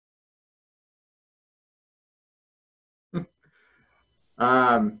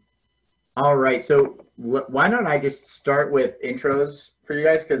Um, all right. So why don't I just start with intros for you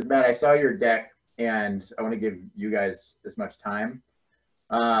guys? Because Matt, I saw your deck, and I want to give you guys as much time.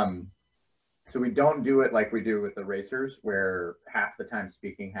 Um, so we don't do it like we do with the racers, where half the time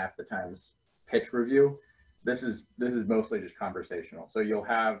speaking, half the time's pitch review. This is mostly just conversational. So you'll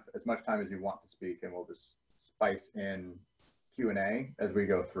have as much time as you want to speak, and we'll just spice in Q&A as we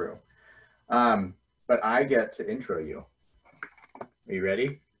go through. But I get to intro you. Are you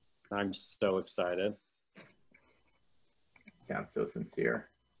ready? I'm so excited. Sounds so sincere.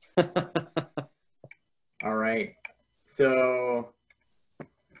 All right. So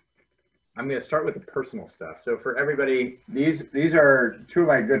I'm going to start with the personal stuff. So for everybody, these are two of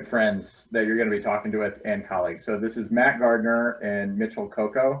my good friends that you're going to be talking to with and colleagues. So this is Matt Gardner and Mitchell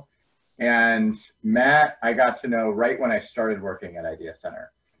Kokko. And Matt, I got to know right when I started working at Idea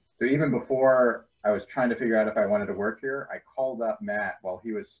Center. So even before I was trying to figure out if I wanted to work here, I called up Matt while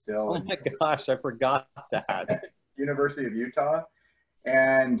he was still Oh my gosh, I forgot that. University of Utah.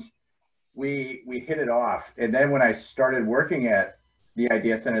 And we hit it off. And then when I started working at the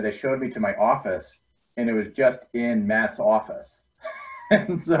Idea Center, they showed me to my office, and it was just in Matt's office.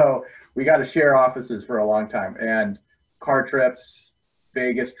 And so we got to share offices for a long time, and car trips,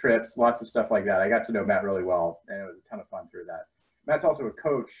 Vegas trips, lots of stuff like that. I got to know Matt really well, and it was a ton of fun through that. Matt's also a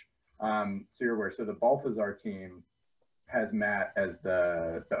coach, so you're aware. So the Balthazar team has Matt as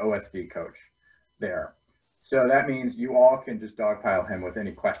the OSV coach there. So that means you all can just dogpile him with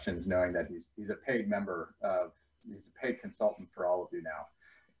any questions, knowing that he's a paid member of, he's a paid consultant for all of you now.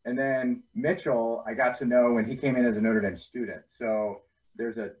 And then Mitchell, I got to know when he came in as a Notre Dame student. So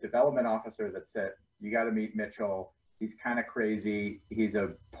there's a development officer that said, you got to meet Mitchell. He's kind of crazy. He's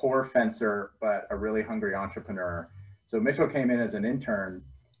a poor fencer, but a really hungry entrepreneur. So Mitchell came in as an intern,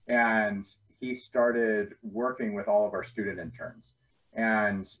 and he started working with all of our student interns.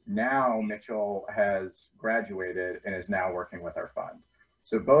 And now Mitchell has graduated and is now working with our fund.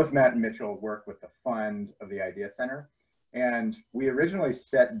 So both Matt and Mitchell work with the fund of the Idea Center. And we originally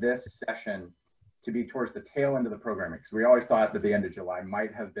set this session to be towards the tail end of the programming, because we always thought that the end of July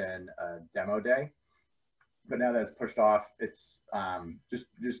might have been a demo day. But now that it's pushed off, it's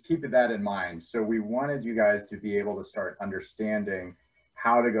just keep that in mind. So we wanted you guys to be able to start understanding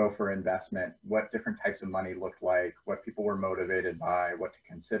how to go for investment, what different types of money looked like, what people were motivated by, what to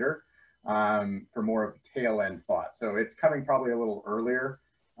consider for more of a tail end thought. So it's coming probably a little earlier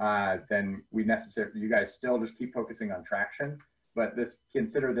than we necessarily, you guys still just keep focusing on traction, but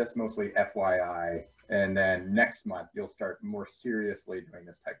consider this mostly FYI. And then next month, you'll start more seriously doing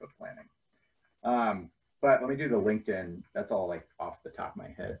this type of planning. But let me do the LinkedIn. That's all like off the top of my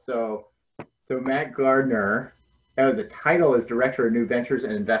head. So Matt Gardner, the title is Director of New Ventures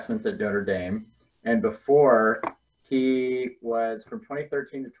and Investments at Notre Dame. And before, he was from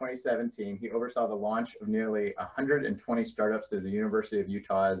 2013 to 2017, he oversaw the launch of nearly 120 startups through the University of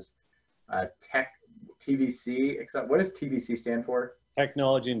Utah's tech TVC. What does TVC stand for?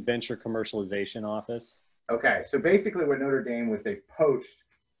 Technology and Venture Commercialization Office. Okay, so basically what Notre Dame was, they poached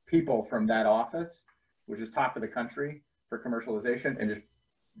people from that office, which is top of the country for commercialization, and just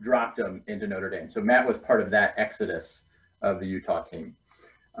dropped them into Notre Dame. So Matt was part of that exodus of the Utah team.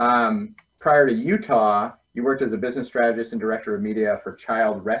 Prior to Utah, you worked as a business strategist and director of media for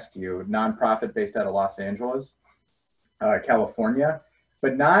Child Rescue, nonprofit based out of Los Angeles, California,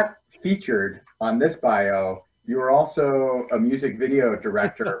 but not featured on this bio. You were also a music video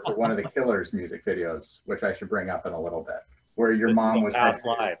director for one of the Killers music videos, which I should bring up in a little bit, where your mom was head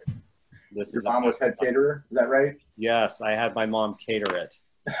caterer. Your mom was head caterer, is that right? Yes, I had my mom cater it.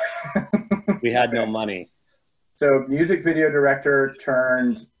 We had no money. So music video director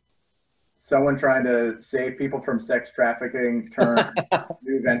turned someone trying to save people from sex trafficking turned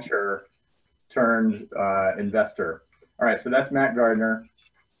new venture turned investor. All right, so that's Matt Gardner.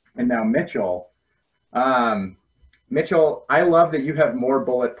 And now Mitchell. Mitchell, I love that you have more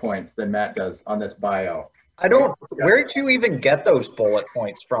bullet points than Matt does on this bio. Where did you even get those bullet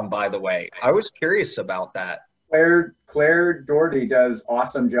points from, by the way? I was curious about that. Claire Doherty does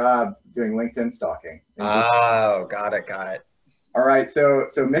awesome job doing LinkedIn stalking. Oh, got it. All right, so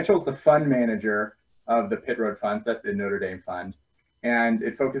Mitchell's the fund manager of the Pit Road Funds. That's the Notre Dame fund. And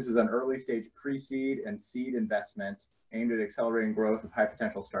it focuses on early stage pre-seed and seed investment aimed at accelerating growth of high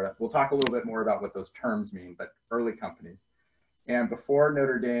potential startups. We'll talk a little bit more about what those terms mean, but early companies. And before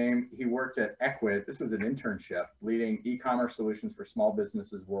Notre Dame, he worked at Ecwid. This was an internship leading e-commerce solutions for small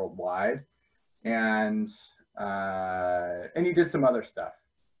businesses worldwide. And he did some other stuff.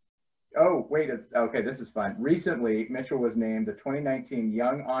 Oh, wait, okay, this is fun. Recently, Mitchell was named the 2019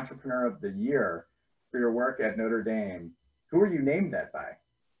 Young Entrepreneur of the Year for your work at Notre Dame, Who are you named that by?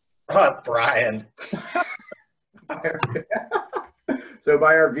 Brian. So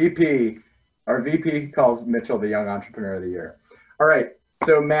by our VP calls Mitchell the Young Entrepreneur of the Year. All right.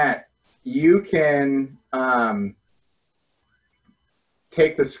 So Matt, you can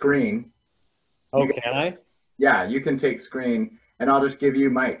take the screen. Oh, can I? Yeah, you can take screen, and I'll just give you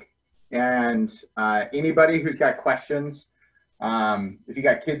mic. And anybody who's got questions, if you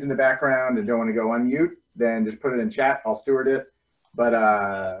got kids in the background and don't want to go unmute, then just put it in chat. I'll steward it. But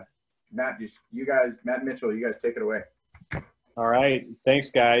Matt, Matt and Mitchell, you guys take it away. All right. Thanks,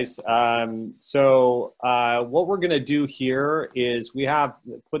 guys. So what we're going to do here is we have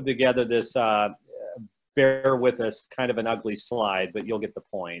put together this, bear with us, kind of an ugly slide, but you'll get the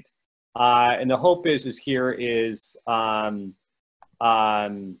point. And the hope is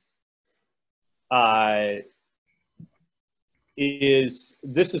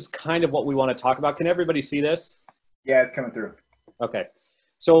this is kind of what we want to talk about. Can everybody see this? Yeah, it's coming through. Okay.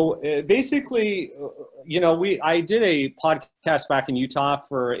 So basically, I did a podcast back in Utah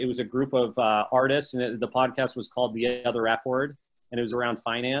it was a group of artists, and the podcast was called The Other F Word, and it was around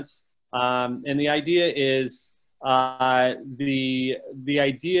finance. And the idea is the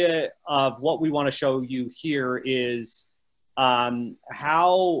idea of what we want to show you here is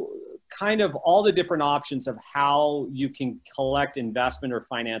how kind of all the different options of how you can collect investment or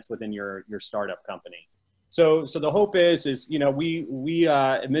finance within your startup company. So the hope is we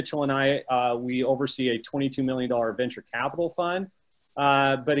Mitchell and I, we oversee a $22 million venture capital fund.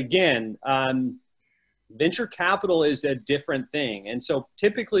 But again, venture capital is a different thing. And so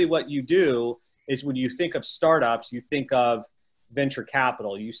typically what you do is when you think of startups, you think of venture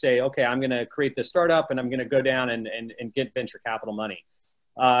capital. You say, okay, I'm going to create this startup and I'm going to go down and get venture capital money.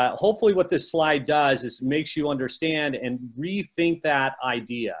 Hopefully what this slide does is makes you understand and rethink that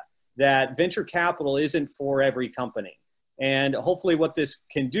idea that venture capital isn't for every company. And hopefully what this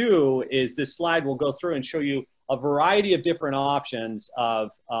can do is this slide will go through and show you a variety of different options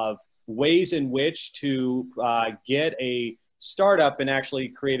of ways in which to get a startup and actually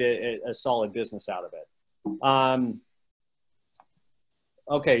create a solid business out of it.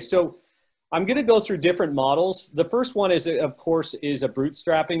 Okay, so I'm going to go through different models. The first one is, of course, is a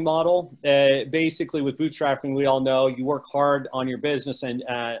bootstrapping model. Basically, with bootstrapping, we all know you work hard on your business and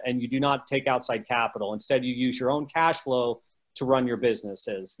you do not take outside capital. Instead, you use your own cash flow to run your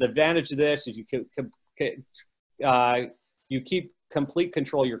businesses. The advantage of this is you keep complete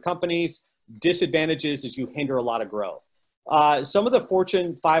control of your companies. Disadvantages is you hinder a lot of growth. Some of the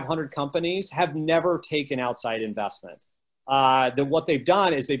Fortune 500 companies have never taken outside investment. What they've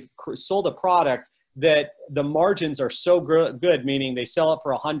done is they've sold a product that the margins are so good, meaning they sell it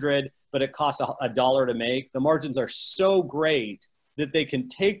for 100, but it costs $1 to make. The margins are so great that they can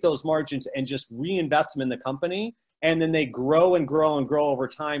take those margins and just reinvest them in the company. And then they grow and grow and grow over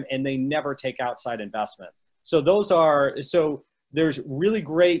time, and they never take outside investment. So there's really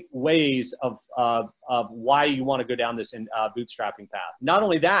great ways of why you want to go down this bootstrapping path. Not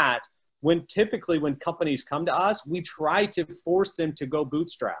only that, typically when companies come to us, we try to force them to go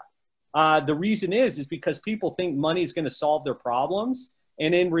bootstrap. The reason is because people think money is going to solve their problems.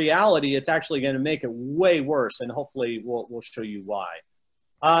 And in reality, it's actually going to make it way worse. And hopefully we'll show you why.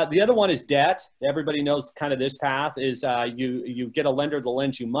 The other one is debt. Everybody knows kind of this path is you get a lender that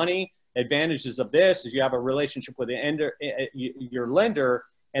lends you money. Advantages of this is you have a relationship with your lender,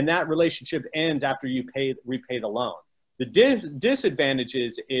 and that relationship ends after you repay the loan. The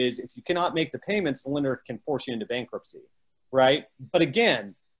disadvantages is if you cannot make the payments, the lender can force you into bankruptcy, right? But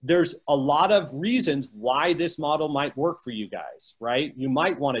again, there's a lot of reasons why this model might work for you guys, right? You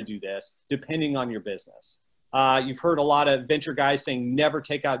might want to do this depending on your business. You've heard a lot of venture guys saying never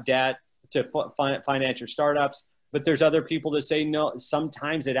take out debt to finance your startups, but there's other people that say no,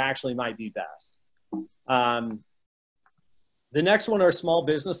 sometimes it actually might be best. The next one are small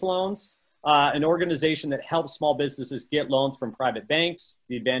business loans. An organization that helps small businesses get loans from private banks.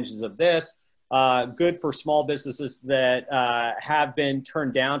 The advantages of this, good for small businesses that have been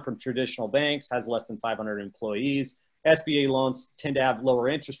turned down from traditional banks, has less than 500 employees. SBA loans tend to have lower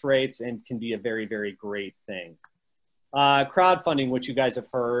interest rates and can be a very, very great thing. Crowdfunding, which you guys have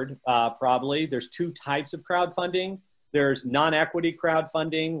heard probably. There's two types of crowdfunding. There's non-equity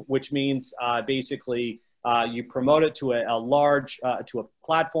crowdfunding, which means basically you promote it to to a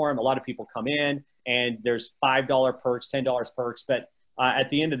platform. A lot of people come in, and there's $5 perks, $10 perks, but at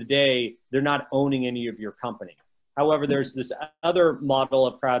the end of the day, they're not owning any of your company. However, there's this other model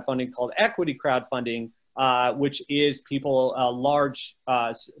of crowdfunding called equity crowdfunding, which is people, a large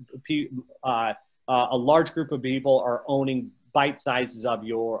group of people are owning bite sizes of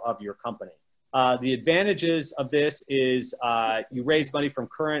your company. The advantages of this is you raise money from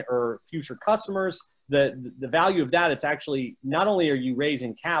current or future customers. The value of that, it's actually not only are you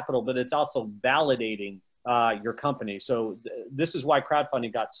raising capital, but it's also validating your company. So this is why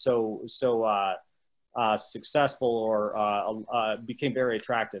crowdfunding got so successful or became very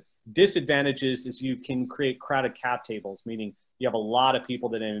attractive. Disadvantages is you can create crowded cap tables, meaning you have a lot of people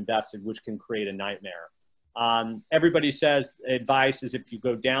that have invested, which can create a nightmare. Everybody says advice is, if you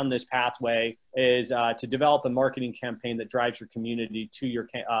go down this pathway, is to develop a marketing campaign that drives your community to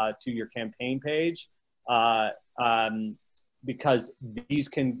your campaign page, because these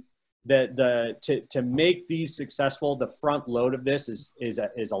can to make these successful, the front load of this is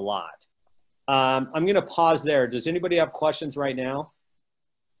a lot. I'm going to pause there. Does anybody have questions right now?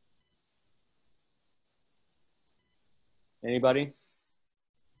 Anybody?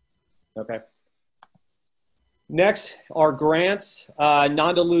 Okay. Next are grants,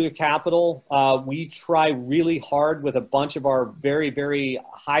 non-dilutive capital. We try really hard with a bunch of our very, very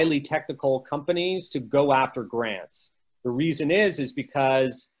highly technical companies to go after grants. The reason is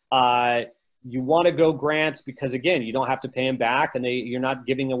because you want to go grants because, again, you don't have to pay them back, and you're not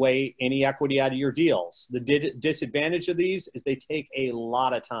giving away any equity out of your deals. The disadvantage of these is they take a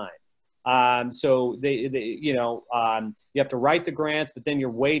lot of time. So you have to write the grants, but then you're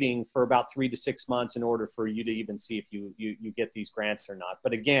waiting for about 3 to 6 months in order for you to even see if you get these grants or not.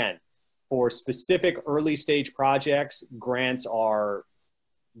 But again, for specific early stage projects, grants are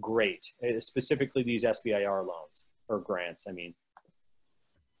great, specifically these SBIR loans or grants, I mean.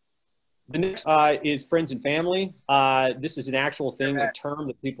 The next is friends and family. This is an actual thing, a term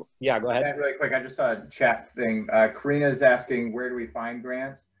that people, yeah, go ahead. Really quick, I just saw a chat thing. Karina is asking, where do we find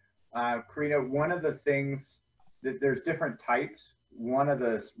grants? Karina, one of the things that there's different types. One of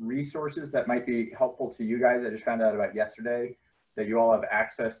the resources that might be helpful to you guys, I just found out about yesterday, that you all have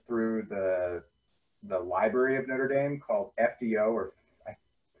access through the library of Notre Dame, called FDO, or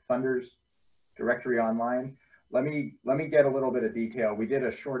Funders Directory Online. Let me get a little bit of detail. We did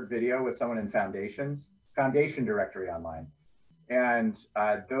a short video with someone in Foundation Directory Online. And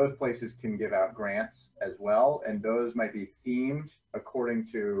those places can give out grants as well. And those might be themed according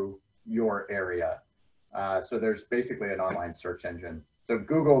to your area. So there's basically an online search engine. So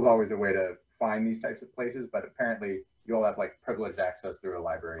Google is always a way to find these types of places, but apparently you'll have like privileged access through a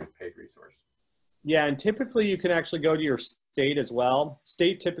library paid resource. Yeah, and typically you can actually go to your state as well.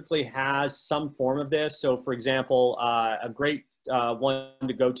 State typically has some form of this. So for example, a great one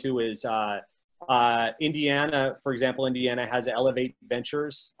to go to is Indiana, for example. Indiana has Elevate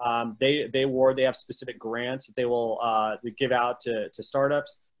Ventures. They have specific grants that they will give out to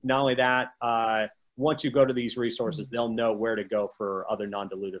startups. Not only that, once you go to these resources, they'll know where to go for other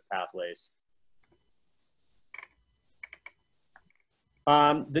non-dilutive pathways.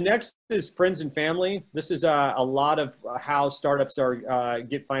 The next is friends and family. This is a lot of how startups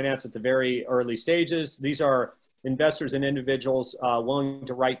get financed at the very early stages. These are investors and individuals willing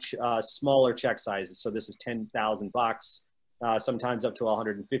to write smaller check sizes. So this is $10,000, sometimes up to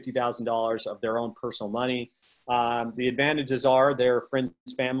 $150,000 of their own personal money. The advantages are they're friends,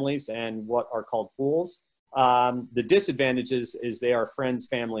 families, and what are called fools. The disadvantages is they are friends,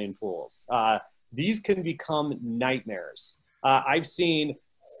 family, and fools. These can become nightmares. I've seen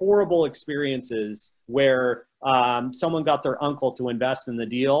horrible experiences where someone got their uncle to invest in the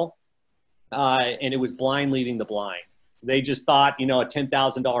deal, and it was blind leading the blind. They just thought, a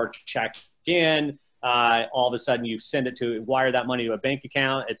 $10,000 check in, all of a sudden you send it to, wire that money to a bank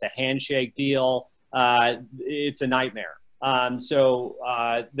account. It's a handshake deal. It's a nightmare. So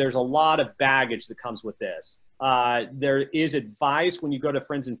there's a lot of baggage that comes with this. There is advice when you go to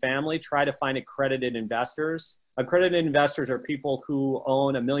friends and family, try to find accredited investors. Accredited investors are people who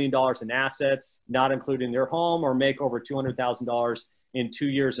own $1 million in assets, not including their home, or make over $200,000 in 2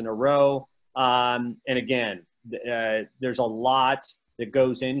 years in a row. And again, there's a lot that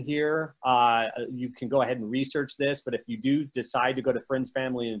goes in here. You can go ahead and research this, but if you do decide to go to friends,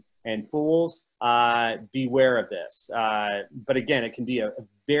 family, and fools, beware of this. But again, it can be a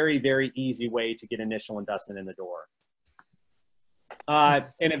very, very easy way to get initial investment in the door. And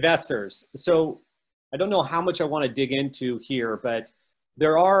investors. So I don't know how much I want to dig into here, but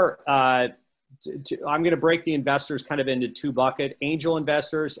there are, I'm going to break the investors kind of into two buckets: angel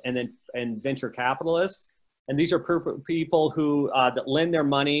investors and venture capitalists. And these are people who that lend their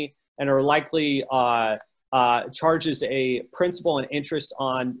money and are likely charges a principal and interest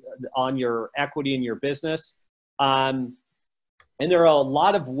on your equity in your business. And there are a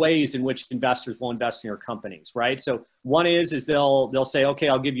lot of ways in which investors will invest in your companies, right? So one is they'll say, okay,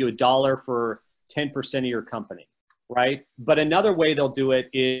 I'll give you $1 for 10% of your company. right? But another way they'll do it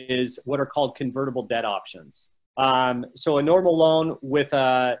is what are called convertible debt options. So a normal loan with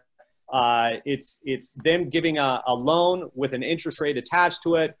it's them giving a loan with an interest rate attached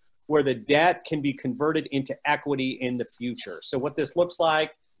to it, where the debt can be converted into equity in the future. So what this looks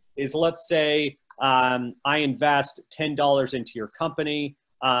like is, let's say I invest $10 into your company.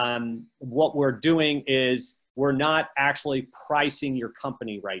 What we're doing is we're not actually pricing your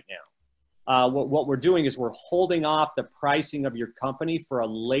company right now. What we're doing is we're holding off the pricing of your company for a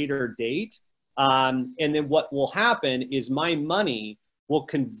later date. And then what will happen is my money will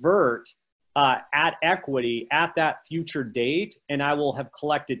convert at equity at that future date, and I will have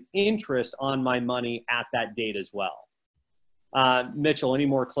collected interest on my money at that date as well. Mitchell, any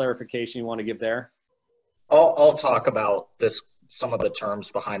more clarification you want to give there? I'll talk about this, some of the terms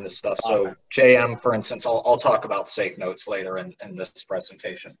behind this stuff. So JM, for instance, I'll talk about safe notes later in this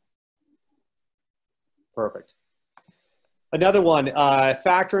presentation. Perfect. Another one,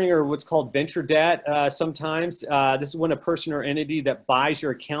 factoring, or what's called venture debt. Sometimes this is when a person or entity that buys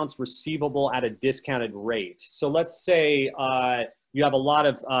your accounts receivable at a discounted rate. So let's say you have a lot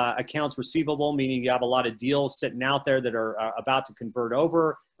of accounts receivable, meaning you have a lot of deals sitting out there that are about to convert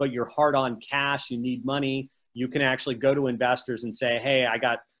over, but you're hard on cash, you need money. You can actually go to investors and say, hey, I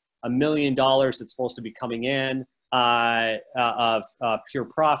got $1 million that's supposed to be coming in of pure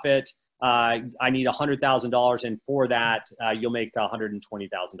profit. I need $100,000, and for that, you'll make $120,000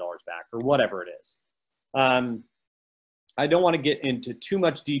 back, or whatever it is. I don't want to get into too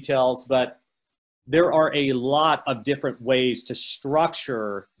much details, but there are a lot of different ways to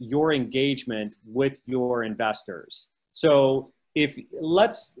structure your engagement with your investors. So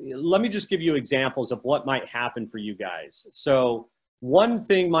let me just give you examples of what might happen for you guys. So one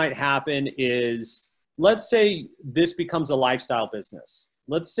thing might happen is, let's say this becomes a lifestyle business.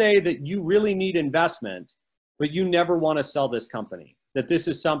 Let's say that you really need investment, but you never want to sell this company, that this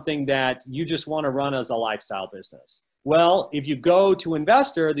is something that you just want to run as a lifestyle business. Well, if you go to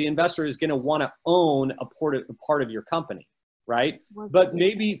investor, the investor is going to want to own a part of your company, right? But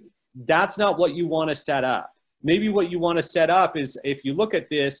maybe that's not what you want to set up. Maybe what you want to set up is, if you look at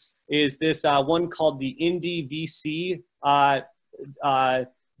this, is this one called the NDVC.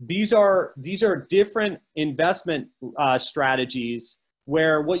 These are different investment strategies,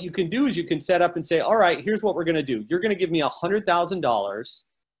 where what you can do is you can set up and say, all right, here's what we're going to do. You're going to give me $100,000,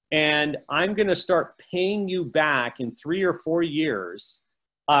 and I'm going to start paying you back in 3 or 4 years.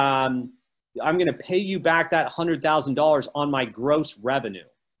 I'm going to pay you back that $100,000 on my gross revenue.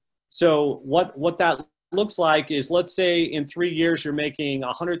 So what that looks like is, let's say in 3 years, you're making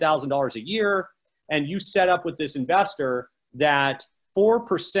 $100,000 a year, and you set up with this investor that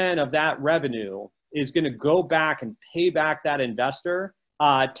 4% of that revenue is going to go back and pay back that investor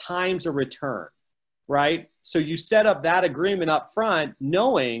times a return, right? So you set up that agreement up front,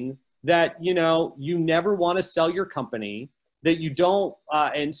 knowing that, you never want to sell your company, that you don't,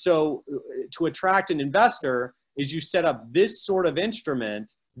 and so to attract an investor is you set up this sort of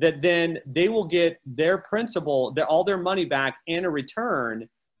instrument that then they will get their principal, all their money back and a return.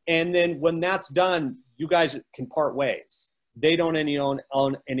 And then when that's done, you guys can part ways. They don't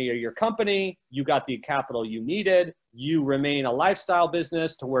own any of your company. You got the capital you needed. You remain a lifestyle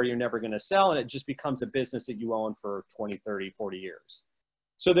business to where you're never going to sell, and it just becomes a business that you own for 20, 30, 40 years.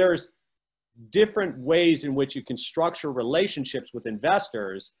 So there's different ways in which you can structure relationships with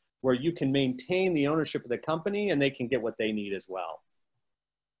investors where you can maintain the ownership of the company and they can get what they need as well.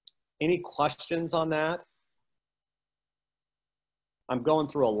 Any questions on that? I'm going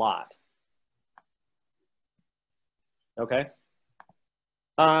through a lot. Okay.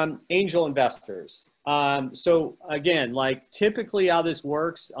 Angel investors. So again, like typically how this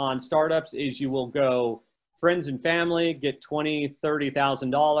works on startups is you will go friends and family, get $20,000,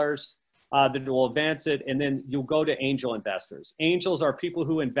 $30,000 that will advance it, and then you'll go to angel investors. Angels are people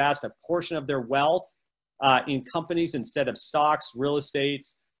who invest a portion of their wealth in companies instead of stocks, real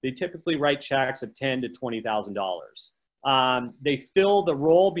estates. They typically write checks of $10,000 to $20,000. They fill the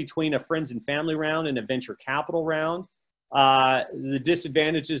role between a friends and family round and a venture capital round. The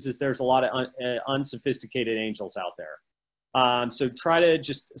disadvantages is there's a lot of unsophisticated angels out there. So try to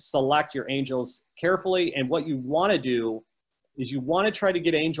just select your angels carefully. And what you want to do is you want to try to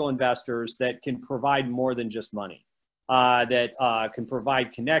get angel investors that can provide more than just money, that can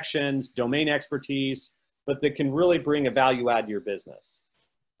provide connections, domain expertise, but that can really bring a value add to your business.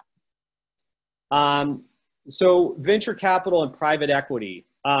 So venture capital and private equity.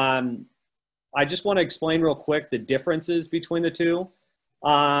 I just want to explain real quick the differences between the two.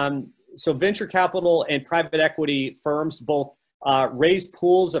 So venture capital and private equity firms both raise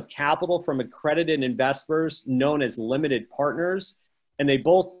pools of capital from accredited investors known as limited partners, and they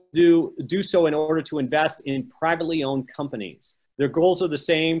both do so in order to invest in privately owned companies. Their goals are the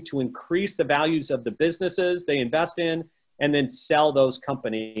same: to increase the values of the businesses they invest in and then sell those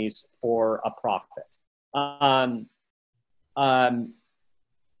companies for a profit.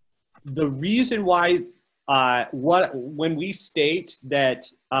 The reason why when we state that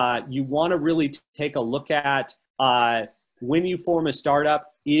you want to really take a look at when you form a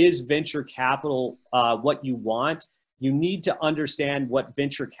startup, is venture capital what you want? You need to understand what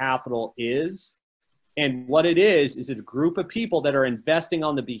venture capital is. And what it is it's a group of people that are investing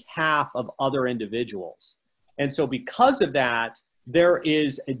on the behalf of other individuals. And so because of that, there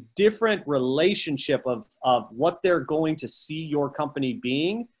is a different relationship of what they're going to see your company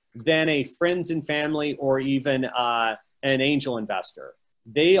being than a friends and family or even an angel investor.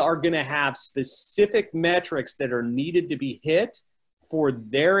 They are going to have specific metrics that are needed to be hit for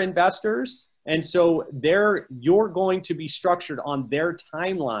their investors. And so you're going to be structured on their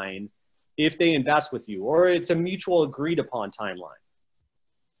timeline if they invest with you, or it's a mutual agreed upon timeline.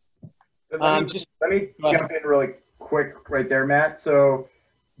 Let me jump in really quick right there, Matt. So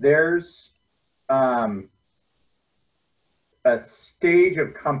there's a stage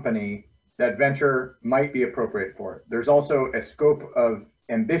of company that venture might be appropriate for. There's also a scope of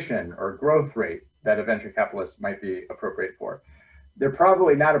ambition or growth rate that a venture capitalist might be appropriate for. They're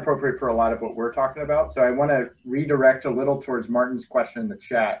probably not appropriate for a lot of what we're talking about. So I want to redirect a little towards Martin's question in the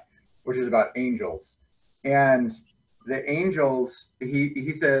chat, which is about angels. And the angels,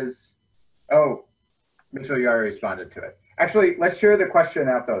 he says, oh, Mitchell, you already responded to it. Actually, let's share the question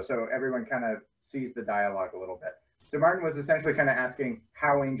out though, so everyone kind of sees the dialogue a little bit. So Martin was essentially kind of asking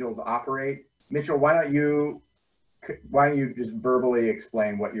how angels operate. Mitchell, why don't you just verbally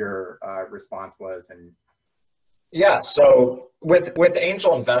explain what your response was? And yeah, so with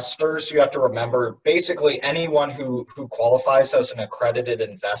angel investors, you have to remember basically anyone who qualifies as an accredited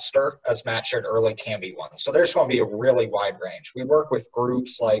investor, as Matt shared early, can be one. So there's going to be a really wide range. We work with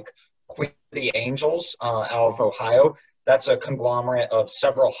groups like Queen of the Angels out of Ohio. That's a conglomerate of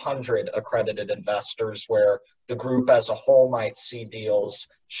several hundred accredited investors where the group as a whole might see deals,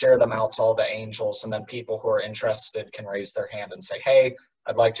 share them out to all the angels, and then people who are interested can raise their hand and say, hey,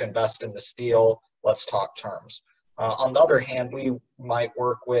 I'd like to invest in this deal. Let's talk terms. On the other hand, we might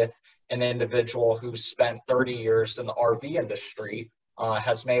work with an individual who spent 30 years in the RV industry,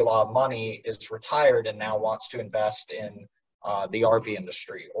 has made a lot of money, is retired, and now wants to invest in the RV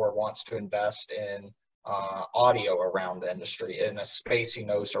industry, or wants to invest in audio around the industry in a space he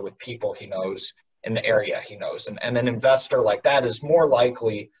knows or with people he knows in the area he knows. And an investor like that is more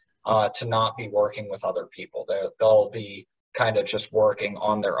likely to not be working with other people. They'll be kind of just working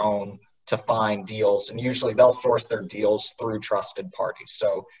on their own to find deals, and usually they'll source their deals through trusted parties.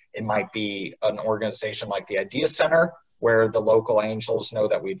 So it might be an organization like the Idea Center, where the local angels know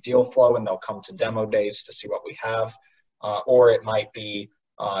that we have deal flow and they'll come to demo days to see what we have. Or it might be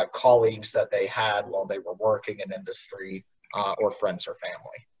colleagues that they had while they were working in industry, or friends or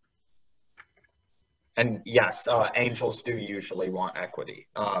family. And yes, angels do usually want equity.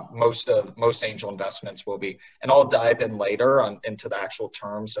 Most angel investments will be, and I'll dive in later into the actual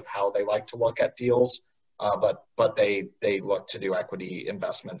terms of how they like to look at deals, but they look to do equity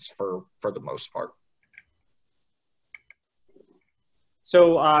investments for the most part.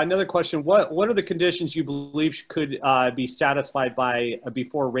 So another question, what are the conditions you believe could be satisfied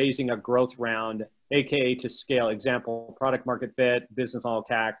before raising a growth round, AKA to scale? Example, product market fit, business model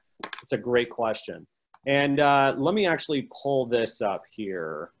CAC. It's a great question. And let me actually pull this up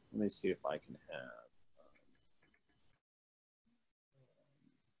here. Let me see if I can have.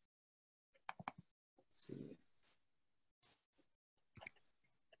 Let's see.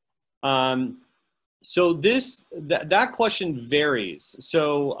 So that question varies.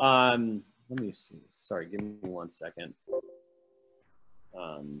 So let me see. Sorry, give me 1 second.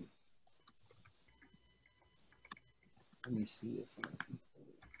 Let me see if I can.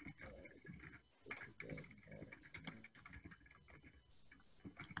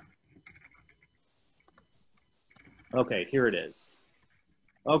 Okay, here it is.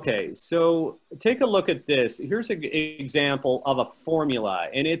 Okay, so take a look at this. Here's an example of a formula,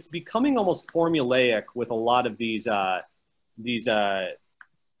 and it's becoming almost formulaic with a lot of these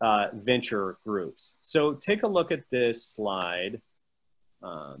venture groups. So take a look at this slide.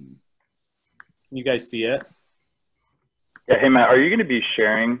 Can you guys see it? Yeah, hey Matt, are you going to be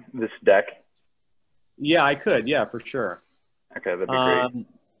sharing this deck? Yeah, I could. Yeah, for sure. Okay, that'd be great.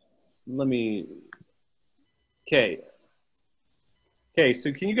 Let me. Okay. Okay,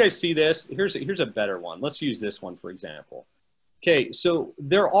 so can you guys see this? Here's a better one. Let's use this one for example. Okay, so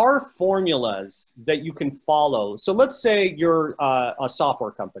there are formulas that you can follow. So let's say you're a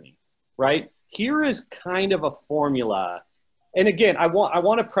software company, right? Here is kind of a formula. And again, I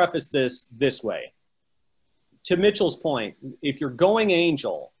want to preface this way. To Mitchell's point, if you're going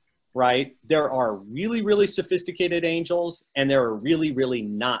angel, right, there are really, really sophisticated angels and there are really, really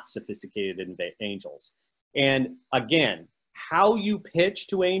not sophisticated angels. And again, how you pitch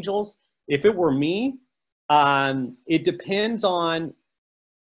to angels, if it were me, it depends on,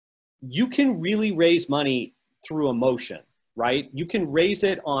 you can really raise money through emotion, right? You can raise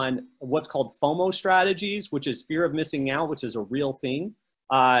it on what's called FOMO strategies, which is fear of missing out, which is a real thing.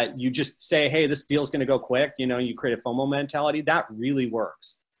 You just say, hey, this deal's going to go quick. You know, you create a FOMO mentality. That really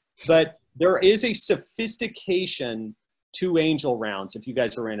works. But there is a sophistication to angel rounds if you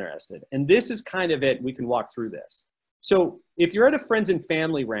guys are interested. And this is kind of it. We can walk through this. So if you're at a friends and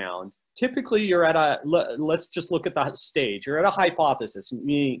family round, typically you're at a, let's just look at the stage. You're at a hypothesis,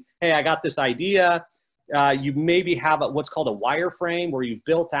 meaning, hey, I got this idea. You maybe have what's called a wireframe where you've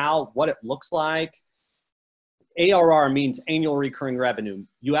built out what it looks like. ARR means annual recurring revenue.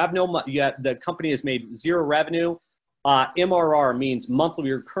 You have the company has made zero revenue. MRR means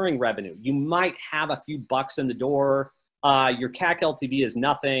monthly recurring revenue. You might have a few bucks in the door. Your CAC LTV is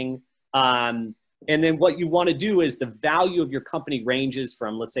nothing. And then what you want to do is the value of your company ranges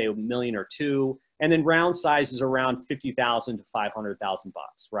from, let's say, $1 million or $2 million, and then round size is around 50,000 to 500,000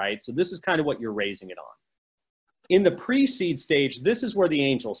 bucks, right? So this is kind of what you're raising it on. In the pre-seed stage, this is where the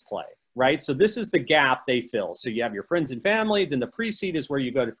angels play, right? So this is the gap they fill. So you have your friends and family, then the pre-seed is where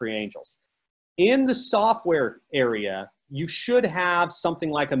you go to pre-angels. In the software area, you should have something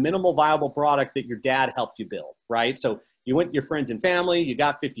like a minimal viable product that your dad helped you build, right? So you went to your friends and family, you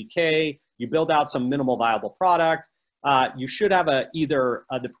got 50K, you build out some minimal viable product. You should have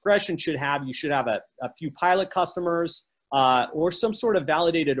the progression should have, you should have a few pilot customers or some sort of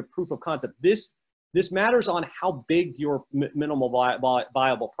validated a proof of concept. This matters on how big your minimal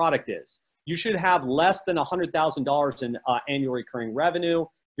viable product is. You should have less than $100,000 in annual recurring revenue.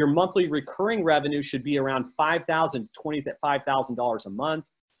 Your monthly recurring revenue should be around $5,000 a month.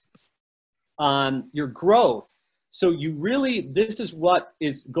 Your growth. So this is what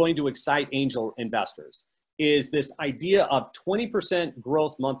is going to excite angel investors, is this idea of 20%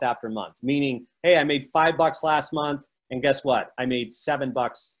 growth month after month, meaning, hey, I made $5 last month, and guess what? I made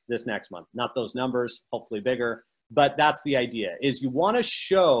 $7 this next month. Not those numbers, hopefully bigger, but that's the idea, is you want to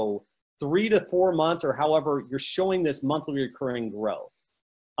show 3 to 4 months or however you're showing this monthly recurring growth.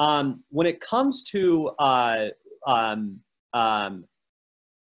 When it comes to your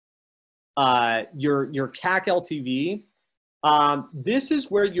CAC LTV, this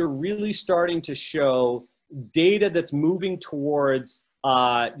is where you're really starting to show data that's moving towards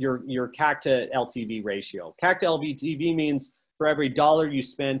your CAC to LTV ratio. CAC to LTV means for every dollar you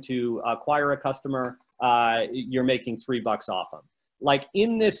spend to acquire a customer, you're making $3 off them. Like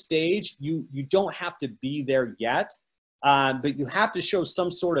in this stage, you don't have to be there yet, but you have to show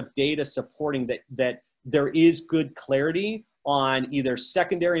some sort of data supporting that there is good clarity on either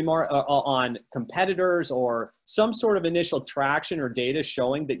secondary on competitors or some sort of initial traction or data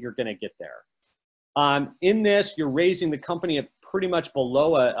showing that you're going to get there. In this, you're raising the company at pretty much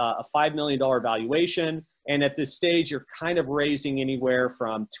below a $5 million valuation. And at this stage, you're kind of raising anywhere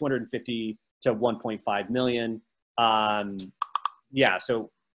from 250 to 1.5 million. Yeah, so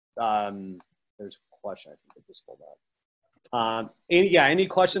there's a question I think I just pulled up. Any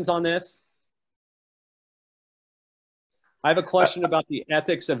questions on this? I have a question about the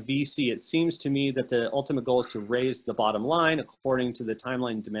ethics of VC. It seems to me that the ultimate goal is to raise the bottom line according to the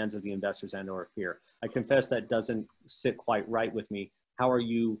timeline and demands of the investors and or peer. I confess that doesn't sit quite right with me. How are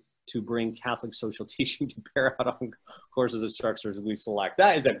you to bring Catholic social teaching to bear out on courses and structures we select?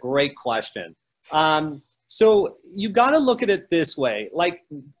 That is a great question. So you got to look at it this way. Like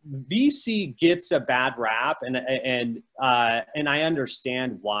VC gets a bad rap, and I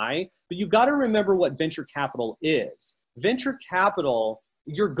understand why. But you got to remember what venture capital is. Venture capital,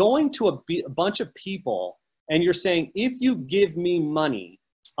 you're going to a bunch of people, and you're saying, if you give me money,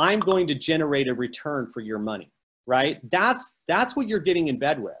 I'm going to generate a return for your money, right? That's what you're getting in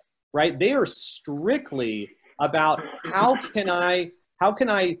bed with, right? They are strictly about how can I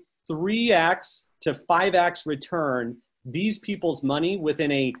 3x to 5x return these people's money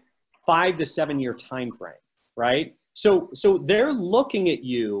within a 5 to 7 year time frame, right? So they're looking at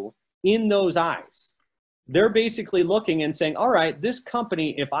you in those eyes. They're basically looking and saying, all right, this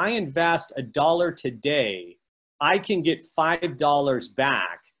company, if I invest $1 today, I can get $5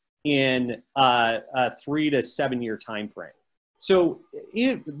 back in a 3 to 7 year time frame. So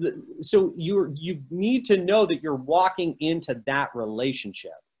you need to know that you're walking into that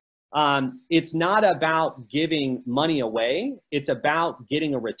relationship. It's not about giving money away. It's about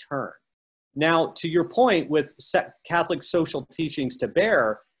getting a return. Now, to your point with Catholic social teachings to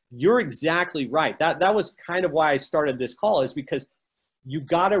bear, you're exactly right. That was kind of why I started this call, is because you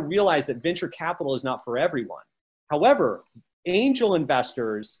got to realize that venture capital is not for everyone. However, angel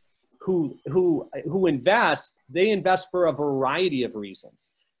investors who invest, they invest for a variety of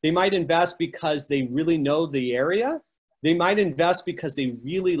reasons. They might invest because they really know the area. They might invest because they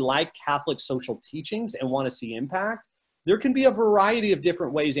really like Catholic social teachings and want to see impact. There can be a variety of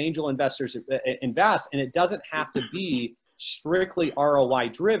different ways angel investors invest, and it doesn't have to be strictly ROI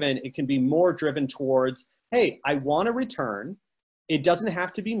driven. It can be more driven towards, hey, I want a return. It doesn't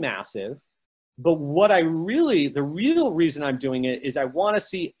have to be massive. But the real reason I'm doing it is I want to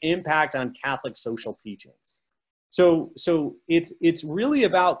see impact on Catholic social teachings. So it's really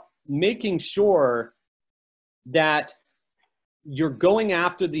about making sure that you're going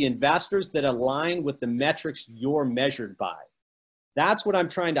after the investors that align with the metrics you're measured by. That's what I'm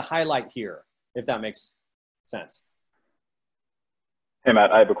trying to highlight here, if that makes sense. Hey,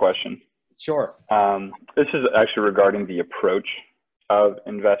 Matt, I have a question. Sure. This is actually regarding the approach of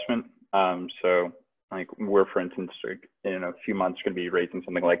investment. So like we're, for instance, in a few months going to be raising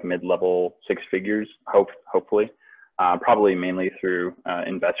something like mid-level 6 figures, hopefully, probably mainly through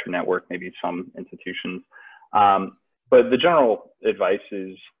investor network, maybe some institutions. But the general advice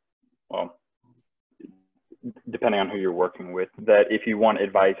is, well, depending on who you're working with, that if you want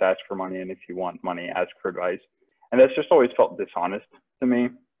advice, ask for money, and if you want money, ask for advice. And that's just always felt dishonest to me.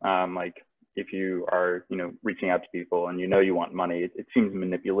 Like if you are, reaching out to people and you want money, it seems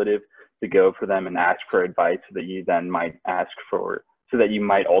manipulative to go for them and ask for advice so that you then might so that you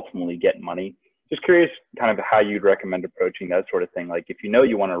might ultimately get money. Just curious kind of how you'd recommend approaching that sort of thing. Like if you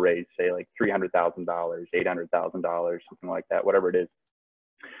want to raise, say, like $300,000, $800,000, something like that, whatever it is.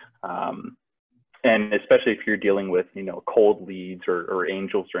 And especially if you're dealing with, cold leads or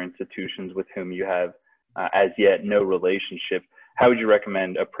angels or institutions with whom you have as yet no relationship, how would you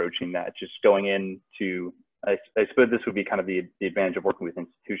recommend approaching that? Just going into, I suppose this would be kind of the advantage of working with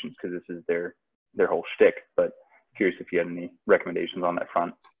institutions because this is their whole shtick, but curious if you had any recommendations on that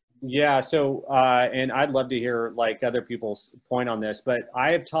front. Yeah. So, and I'd love to hear like other people's point on this, but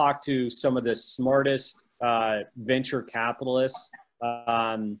I have talked to some of the smartest venture capitalists.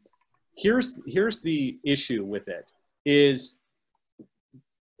 Here's the issue with it is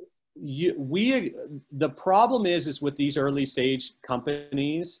the problem is with these early stage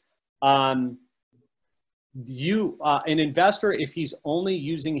companies, an investor, if he's only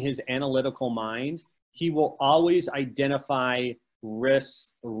using his analytical mind, he will always identify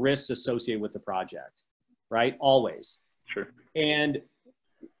risks associated with the project, right? Always. Sure. And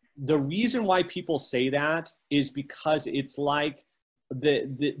the reason why people say that is because it's like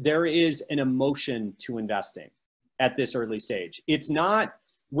there is an emotion to investing at this early stage. It's not,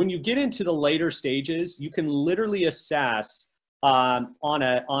 when you get into the later stages, you can literally assess on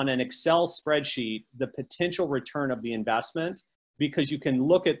an Excel spreadsheet the potential return of the investment, because you can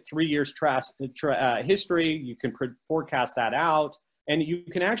look at 3 years history, you can forecast that out, and you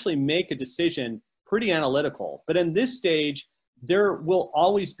can actually make a decision pretty analytical. But in this stage, there will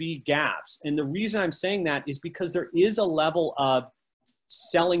always be gaps. And the reason I'm saying that is because there is a level of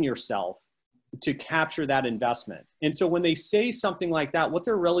selling yourself to capture that investment. And so when they say something like that, what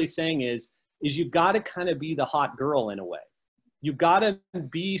they're really saying is you've got to kind of be the hot girl in a way. You've got to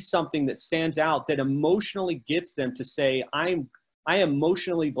be something that stands out, that emotionally gets them to say, I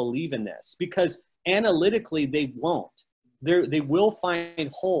emotionally believe in this, because analytically they won't. They will find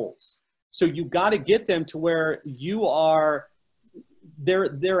holes. So you got to get them to where you are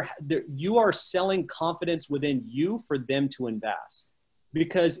selling confidence within you for them to invest.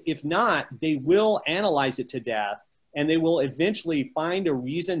 Because if not, they will analyze it to death and they will eventually find a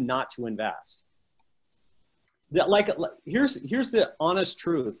reason not to invest. Here's the honest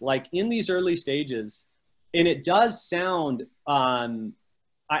truth. Like in these early stages, and it does sound,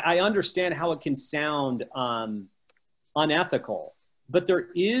 I understand how it can sound unethical, but there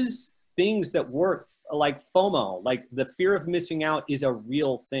is things that work, like FOMO, like the fear of missing out is a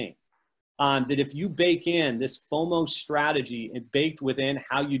real thing. That if you bake in this FOMO strategy and baked within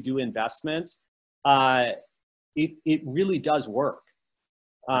how you do investments, it really does work.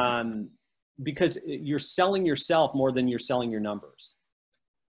 Because you're selling yourself more than you're selling your numbers.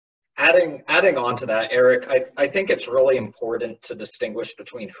 Adding on to that, Eric, I think it's really important to distinguish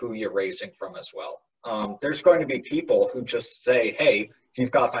between who you're raising from as well. There's going to be people who just say, hey, if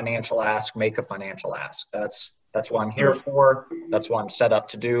you've got financial ask, make a financial ask. That's That's what I'm here for. That's what I'm set up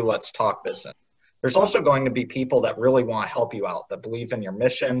to do. Let's talk business. There's also going to be people that really want to help you out, that believe in your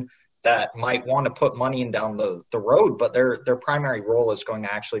mission, that might want to put money in down the road, but their primary role is going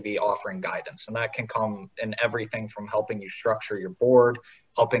to actually be offering guidance. And that can come in everything from helping you structure your board,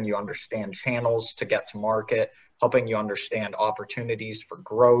 helping you understand channels to get to market, helping you understand opportunities for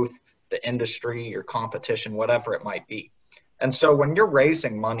growth, the industry, your competition, whatever it might be. And so when you're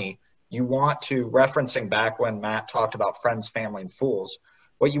raising money, you want to, referencing back when Matt talked about friends, family, and fools,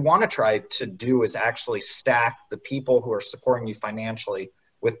 what you want to try to do is actually stack the people who are supporting you financially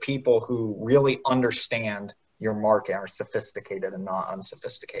with people who really understand your market, are sophisticated and not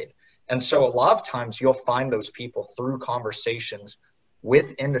unsophisticated. And so a lot of times you'll find those people through conversations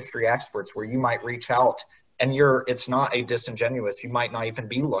with industry experts where you might reach out and it's not a disingenuous, you might not even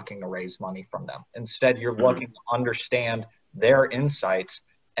be looking to raise money from them. Instead, you're looking to understand their insights,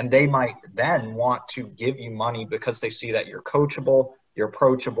 and they might then want to give you money because they see that you're coachable, you're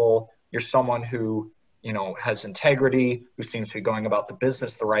approachable, you're someone who, you know, has integrity, who seems to be going about the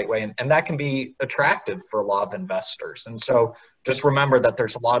business the right way. And that can be attractive for a lot of investors. And so just remember that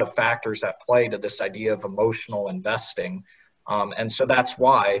there's a lot of factors at play to this idea of emotional investing. And so that's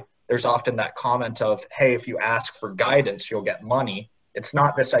why there's often that comment of, hey, if you ask for guidance, you'll get money. It's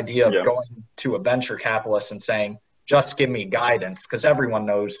not this idea of going to a venture capitalist and saying, just give me guidance, because everyone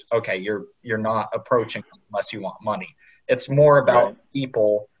knows, okay, you're not approaching unless you want money. It's more about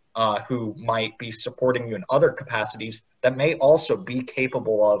people who might be supporting you in other capacities that may also be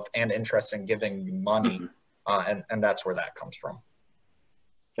capable of and interested in giving you money. And that's where that comes from.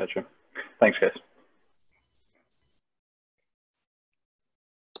 Gotcha. Thanks, guys.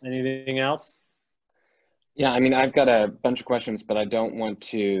 Anything else? Yeah, I mean, I've got a bunch of questions, but I don't want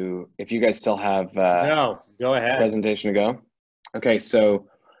to, if you guys still have no, go ahead. Presentation to go. Okay, so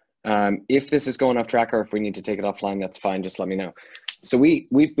if this is going off track or if we need to take it offline, that's fine. Just let me know. So we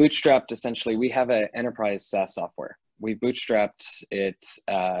bootstrapped, essentially, we have an enterprise SaaS software. We bootstrapped it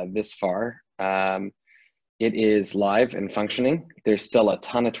this far. It is live and functioning. There's still a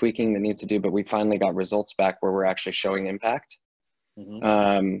ton of tweaking that needs to do, but we finally got results back where we're actually showing impact.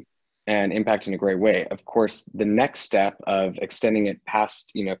 And impact in a great way. Of course, the next step of extending it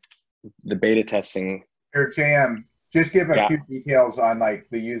past, you know, the beta testing. Here, JM, just give a few details on like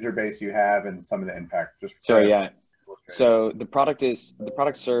the user base you have and some of the impact. So the product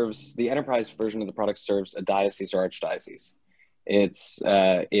serves, the enterprise version of the product serves a diocese or archdiocese.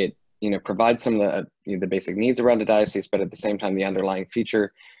 It you know, provides some of the basic needs around a diocese, but at the same time, the underlying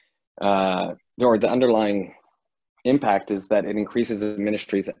feature or the underlying impact is that it increases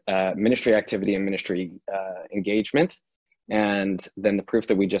ministry activity and ministry engagement. And then the proof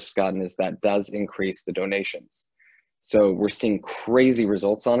that we just gotten is that does increase the donations. So we're seeing crazy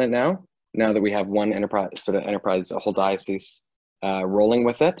results on it now that we have one enterprise, a whole diocese rolling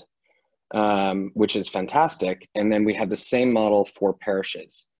with it, which is fantastic. And then we have the same model for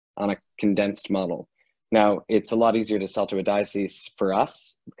parishes on a condensed model. Now, it's a lot easier to sell to a diocese for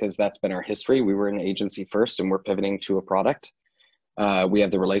us because that's been our history. We were an agency first and we're pivoting to a product. We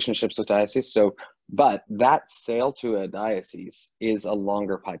have the relationships with dioceses. But that sale to a diocese is a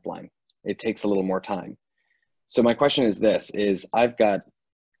longer pipeline. It takes a little more time. So my question is this, we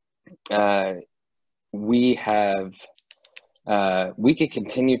could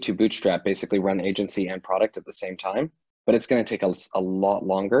continue to bootstrap, basically run agency and product at the same time, but it's going to take a lot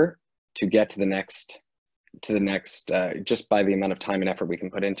longer to get to the next, just by the amount of time and effort we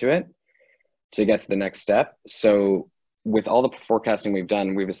can put into it to get to the next step. So with all the forecasting we've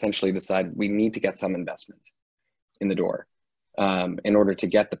done, we've essentially decided we need to get some investment in the door in order to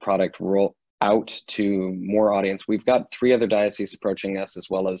get the product roll out to more audience. We've got 3 other dioceses approaching us, as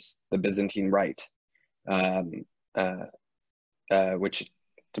well as the Byzantine Rite, which,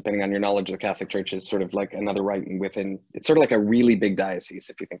 depending on your knowledge of the Catholic Church, is sort of like another rite within, it's sort of like a really big diocese,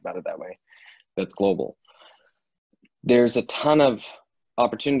 if you think about it that way, that's global. There's a ton of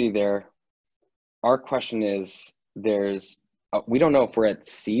opportunity there. Our question is, we don't know if we're at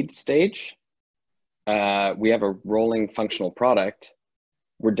seed stage. We have a rolling functional product.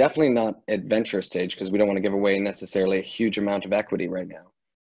 We're definitely not at venture stage because we don't want to give away necessarily a huge amount of equity right now.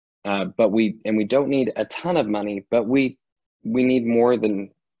 But we don't need a ton of money, but we need more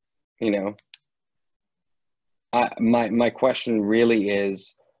than, you know. My question really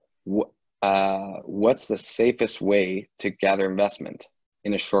is, what's the safest way to gather investment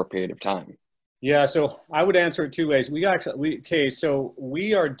in a short period of time? Yeah, so I would answer it 2 ways. So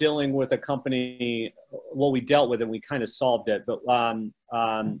we are dealing with a company, well, we dealt with it and we kind of solved it, but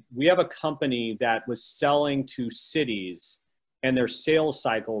we have a company that was selling to cities and their sales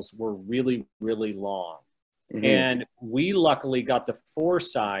cycles were really, really long. Mm-hmm. And we luckily got the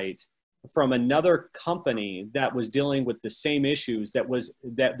foresight from another company that was dealing with the same issues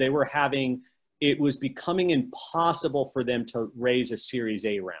that they were having. It was becoming impossible for them to raise a Series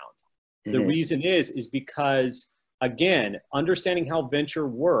A round. Mm-hmm. The reason is because, again, understanding how venture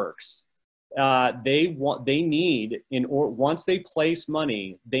works, once they place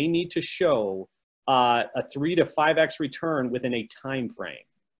money, they need to show a 3 to 5x return within a time frame.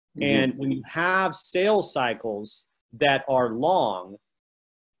 Mm-hmm. And when you have sales cycles that are long,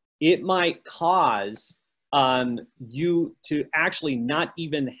 it might cause you to actually not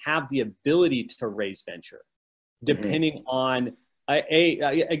even have the ability to raise venture, depending on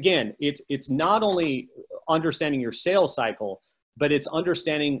again, it's not only understanding your sales cycle, but it's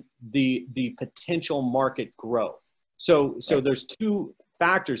understanding the potential market growth. So there's two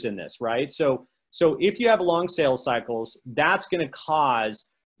factors in this, right? So if you have long sales cycles, that's going to cause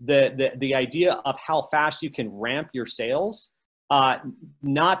the idea of how fast you can ramp your sales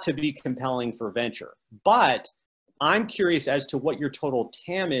not to be compelling for venture. But I'm curious as to what your total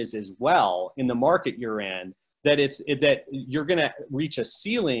TAM is as well in the market you're in, that you're going to reach a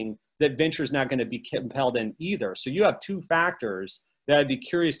ceiling that venture is not going to be compelled in either. So you have two factors that I'd be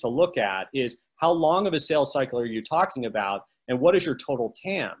curious to look at is how long of a sales cycle are you talking about, and what is your total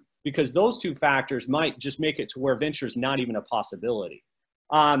TAM? Because those two factors might just make it to where venture is not even a possibility.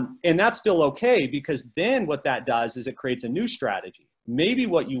 And that's still okay, because then what that does is it creates a new strategy. Maybe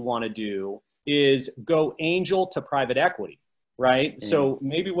what you want to do is go angel to private equity, right? Mm-hmm. So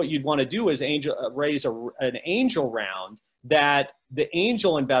maybe what you'd want to do is raise an angel round that the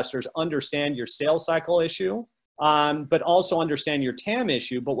angel investors understand your sales cycle issue, but also understand your TAM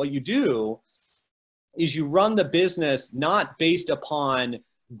issue. But what you do is you run the business not based upon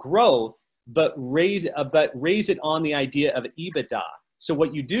growth, but raise it on the idea of EBITDA. So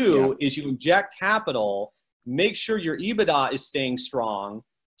what you do is you inject capital, make sure your EBITDA is staying strong,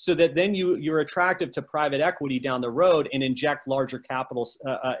 so that then you're attractive to private equity down the road and inject larger capital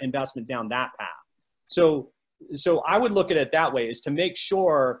investment down that path. So I would look at it that way, is to make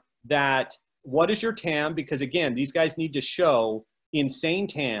sure that what is your TAM? Because again, these guys need to show insane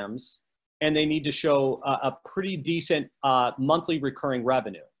TAMs, and they need to show a pretty decent monthly recurring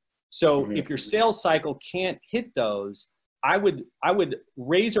revenue. So if your sales cycle can't hit those, I would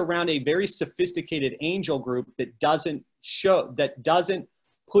raise around a very sophisticated angel group that doesn't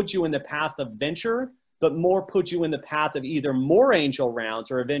put you in the path of venture, but more put you in the path of either more angel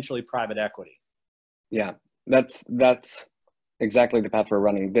rounds or eventually private equity. Yeah, that's exactly the path we're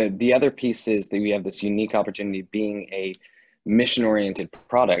running. The other piece is that we have this unique opportunity being a mission-oriented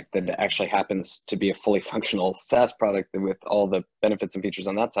product that actually happens to be a fully functional SaaS product with all the benefits and features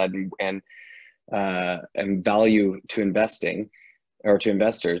on that side, and value to investing, or to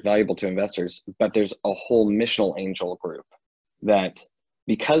investors, valuable to investors. But there's a whole missional angel group that,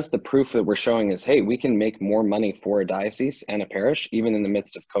 because the proof that we're showing is, hey, we can make more money for a diocese and a parish, even in the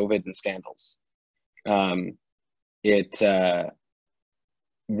midst of COVID and scandals.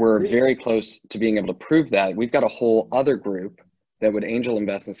 We're very close to being able to prove that. We've got a whole other group that would angel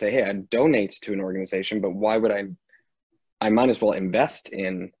invest and say, hey, I'd donate to an organization, but why would I might as well invest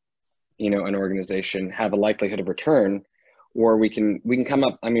in, an organization, have a likelihood of return, or we can come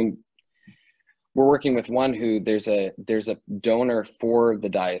up. I mean, we're working with one who there's a donor for the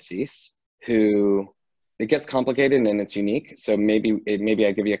diocese who, it gets complicated and it's unique. So maybe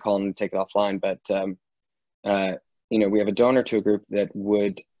I give you a call and take it offline, but we have a donor to a group that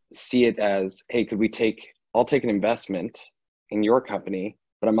would see it as, hey, I'll take an investment in your company,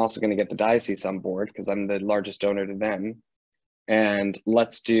 but I'm also going to get the diocese on board because I'm the largest donor to them. And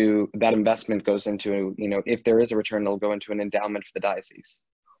let's do that. Investment goes into, if there is a return, it'll go into an endowment for the diocese.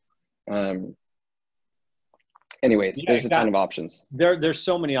 Anyways, there's a ton of options. There's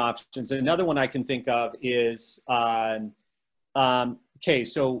so many options. Another one I can think of is, okay,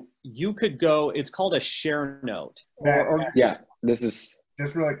 so you could go, it's called a share note. This is...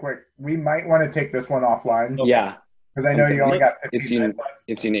 Just really quick, we might want to take this one offline. Okay. Yeah. Because I know you only got 15 minutes left.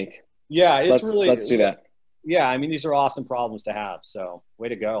 It's unique. Yeah, let's do that. Yeah, I mean, these are awesome problems to have, so way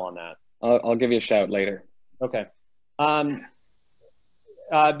to go on that. I'll give you a shout later. Okay.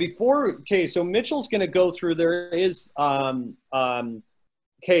 So Mitchell's going to go through, there is,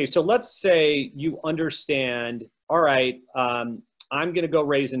 okay, so let's say you understand, all right, I'm going to go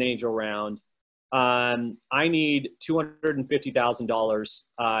raise an angel round. I need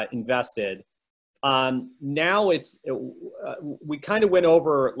 $250,000 invested. Now we kind of went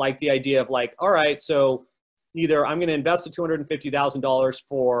over like the idea of like, all right, so either I'm going to invest the $250,000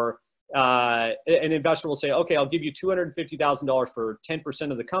 for, an investor will say, okay, I'll give you $250,000 for 10%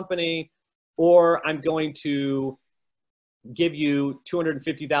 of the company, or I'm going to give you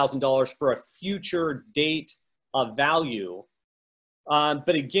 $250,000 for a future date of value.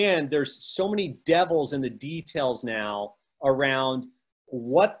 But again, there's so many devils in the details now around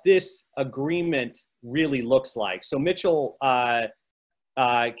what this agreement really looks like. So Mitchell can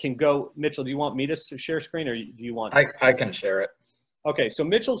go. Mitchell, do you want me to share screen, or do you want to? I can share it. Okay, so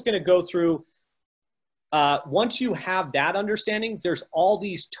Mitchell's going to go through. Once you have that understanding, there's all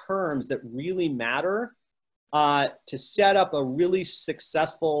these terms that really matter to set up a really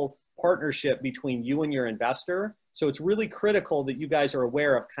successful partnership between you and your investor. So it's really critical that you guys are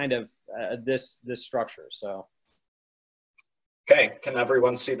aware of kind of this structure. So. Okay, can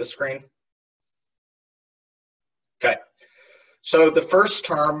everyone see the screen? Okay, so the first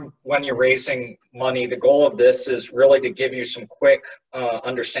term when you're raising money, the goal of this is really to give you some quick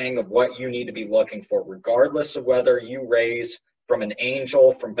understanding of what you need to be looking for, regardless of whether you raise from an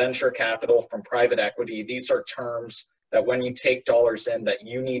angel, from venture capital, from private equity. These are terms that when you take dollars in that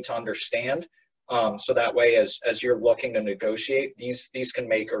you need to understand. So that way, as you're looking to negotiate, these can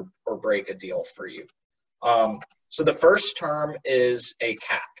make or break a deal for you. So the first term is a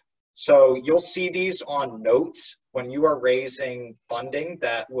cap. So you'll see these on notes when you are raising funding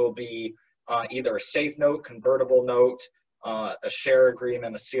that will be either a safe note, convertible note, a share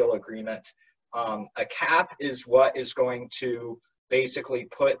agreement, a seal agreement. A cap is what is going to basically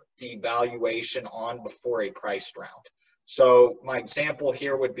put the valuation on before a priced round. So my example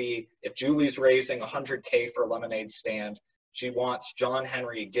here would be if Julie's raising 100K for a lemonade stand, she wants John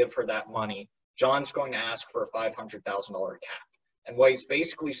Henry to give her that money. John's going to ask for a $500,000 cap. And what he's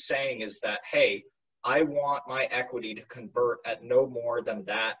basically saying is that, hey, I want my equity to convert at no more than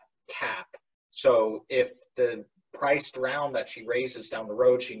that cap. So if the priced round that she raises down the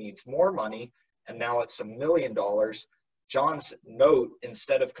road, she needs more money, and now it's $1 million, John's note,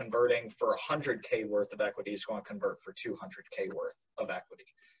 instead of converting for 100K worth of equity, is going to convert for 200K worth of equity.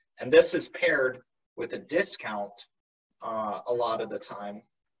 And this is paired with a discount a lot of the time.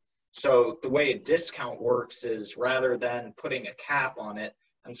 So the way a discount works is rather than putting a cap on it,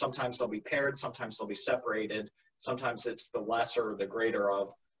 and sometimes they'll be paired, sometimes they'll be separated, sometimes it's the lesser or the greater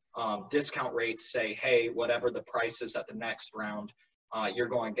of, discount rates say, hey, whatever the price is at the next round, you're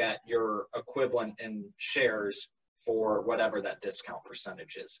going to get your equivalent in shares for whatever that discount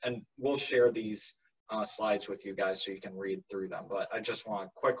percentage is. And we'll share these slides with you guys so you can read through them. But I just want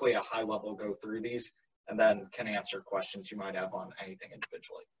to quickly, a high level, go through these and then can answer questions you might have on anything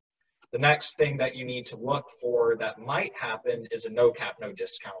individually. The next thing that you need to look for that might happen is a no cap, no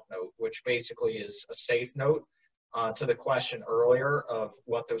discount note, which basically is a safe note. To the question earlier of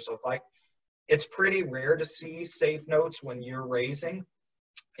what those look like, it's pretty rare to see safe notes when you're raising.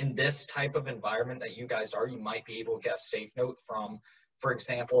 In this type of environment that you guys are, you might be able to get a safe note from, for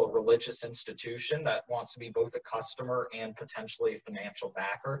example, a religious institution that wants to be both a customer and potentially a financial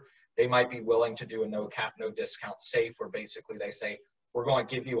backer. They might be willing to do a no cap, no discount safe, where basically they say, we're going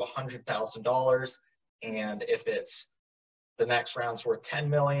to give you $100,000, and if it's the next round's worth 10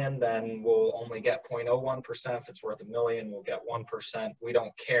 million, then we'll only get 0.01%. If it's worth $1 million, we'll get 1%. We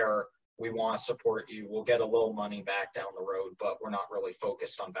don't care. We want to support you. We'll get a little money back down the road, but we're not really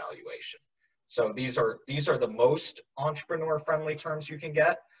focused on valuation. So these are the most entrepreneur-friendly terms you can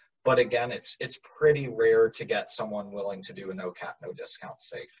get. But again, it's pretty rare to get someone willing to do a no cap, no discount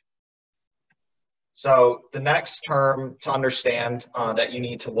safe. So the next term to understand that you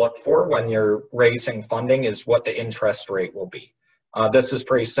need to look for when you're raising funding is what the interest rate will be. This is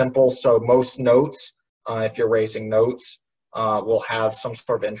pretty simple. So most notes, if you're raising notes, will have some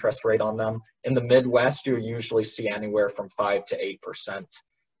sort of interest rate on them. In the Midwest, you usually see anywhere from 5 to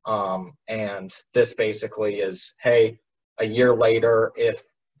 8%. And this basically is, hey, a year later, if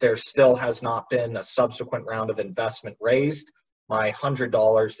there still has not been a subsequent round of investment raised, my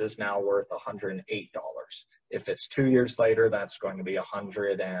 $100 is now worth $108. If it's 2 years later, that's going to be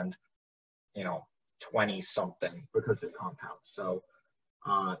 120 something because it compounds. So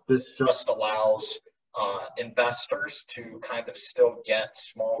this just allows investors to kind of still get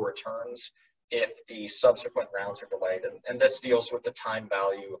small returns if the subsequent rounds are delayed. And this deals with the time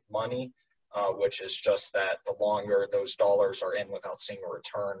value of money, which is just that the longer those dollars are in without seeing a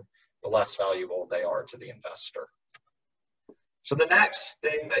return, the less valuable they are to the investor. So the next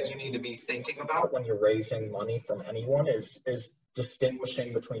thing that you need to be thinking about when you're raising money from anyone is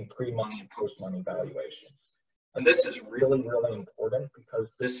distinguishing between pre-money and post-money valuations. And this is really, really important because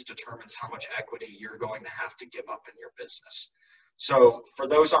this determines how much equity you're going to have to give up in your business. So for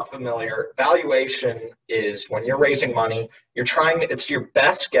those unfamiliar, valuation is when you're raising money, it's your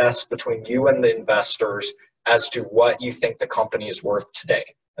best guess between you and the investors as to what you think the company is worth today.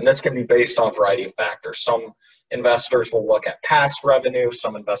 And this can be based on a variety of factors. Some investors will look at past revenue.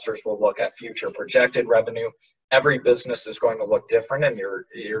 Some investors will look at future projected revenue. Every business is going to look different, and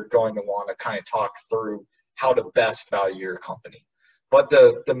you're going to want to kind of talk through how to best value your company. But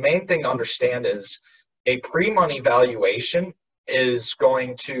the main thing to understand is a pre-money valuation is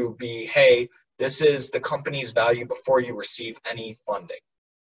going to be, hey, this is the company's value before you receive any funding.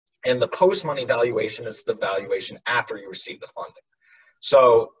 And the post-money valuation is the valuation after you receive the funding.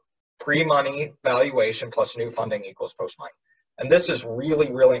 So pre-money valuation plus new funding equals post-money. And this is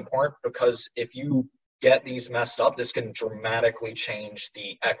really, really important, because if you get these messed up, this can dramatically change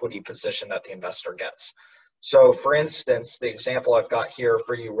the equity position that the investor gets. So for instance, the example I've got here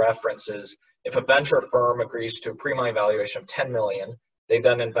for you references, if a venture firm agrees to a pre-money valuation of 10 million, they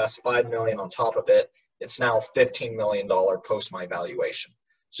then invest 5 million on top of it, it's now $15 million post-money valuation.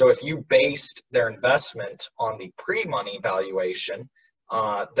 So if you based their investment on the pre-money valuation,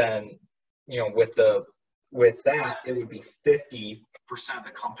 then, you know, with that, it would be 50% of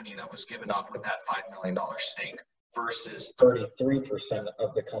the company that was given up with that $5 million stake versus 33%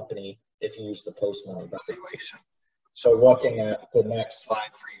 of the company if you use the post-money valuation. So looking at the next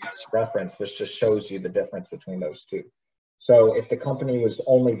slide for you guys to reference, this just shows you the difference between those two. So if the company was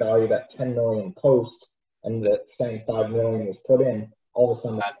only valued at 10 million post and the same 5 million was put in, all of a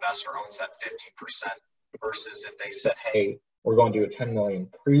sudden that investor owns that 50% versus if they said, hey, we're going to do a 10 million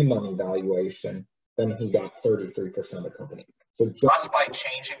pre-money valuation, then he got 33% of the company. So just by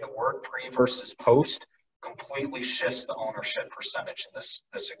changing the word pre versus post completely shifts the ownership percentage in this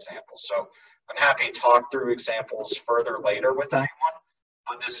example. So I'm happy to talk through examples further later with anyone,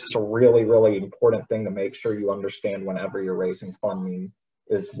 but this is a really, really important thing to make sure you understand whenever you're raising funding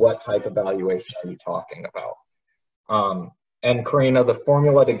is what type of valuation are you talking about. And Karina, the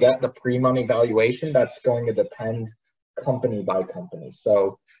formula to get the pre-money valuation, that's going to depend company by company.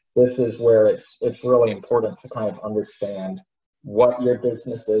 So this is where it's really important to kind of understand what your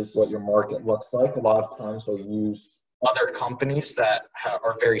business is, what your market looks like. A lot of times we'll use other companies that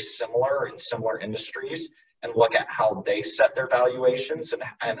are very similar in similar industries and look at how they set their valuations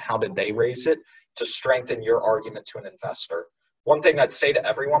and how did they raise it to strengthen your argument to an investor. One thing I'd say to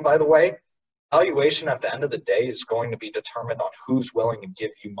everyone, by the way, valuation at the end of the day is going to be determined on who's willing to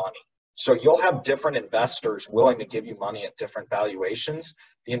give you money. So you'll have different investors willing to give you money at different valuations.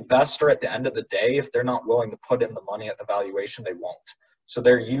 The investor at the end of the day, if they're not willing to put in the money at the valuation, they won't. So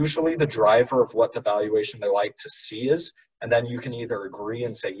they're usually the driver of what the valuation they like to see is. And then you can either agree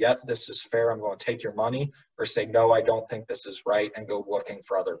and say, yep, this is fair, I'm going to take your money, or say, no, I don't think this is right, and go looking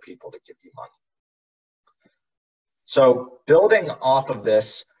for other people to give you money. So building off of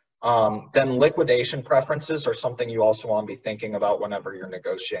this, then liquidation preferences are something you also want to be thinking about whenever you're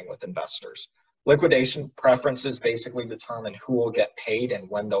negotiating with investors. Liquidation preferences basically determine who will get paid and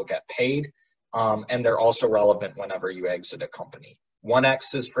when they'll get paid, and they're also relevant whenever you exit a company.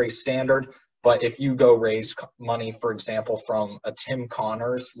 1x is pretty standard, but if you go raise money, for example, from a Tim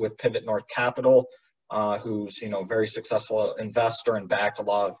Connors with Pivot North Capital, who's a very successful investor and backed a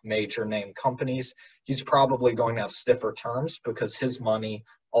lot of major name companies, he's probably going to have stiffer terms because his money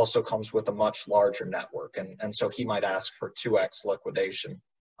also comes with a much larger network. And so he might ask for 2x liquidation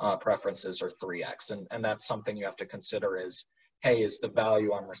preferences or 3x. And that's something you have to consider is, hey, is the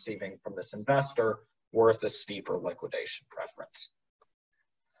value I'm receiving from this investor worth a steeper liquidation preference?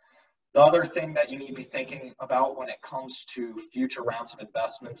 The other thing that you need to be thinking about when it comes to future rounds of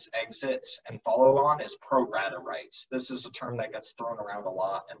investments, exits, and follow-on is pro rata rights. This is a term that gets thrown around a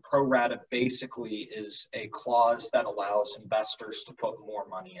lot, and pro rata basically is a clause that allows investors to put more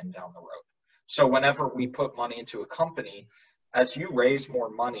money in down the road. So whenever we put money into a company, as you raise more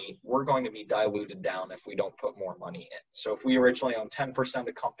money, we're going to be diluted down if we don't put more money in. So if we originally own 10% of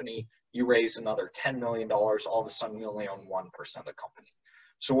the company, you raise another $10 million, all of a sudden you only own 1% of the company.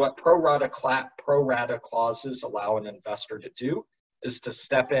 So what pro rata clauses allow an investor to do is to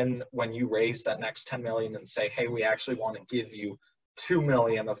step in when you raise that next 10 million and say, hey, we actually want to give you 2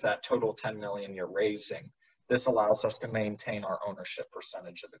 million of that total 10 million you're raising. This allows us to maintain our ownership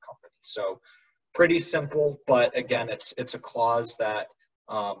percentage of the company. So pretty simple, but again, it's a clause that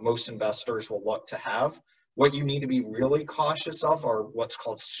most investors will look to have. What you need to be really cautious of are what's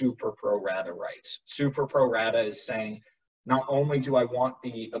called super pro rata rights. Super pro rata is saying, not only do I want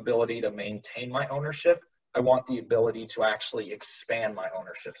the ability to maintain my ownership, I want the ability to actually expand my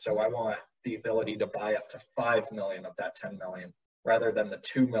ownership. So I want the ability to buy up to 5 million of that 10 million rather than the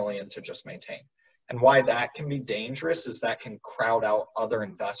 2 million to just maintain. And why that can be dangerous is that can crowd out other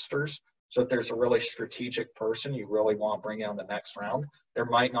investors. So if there's a really strategic person you really want to bring on the next round, there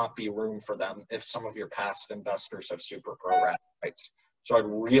might not be room for them if some of your past investors have super pro rata rights. So I'd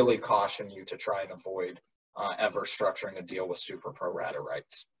really caution you to try and avoid ever structuring a deal with super pro rata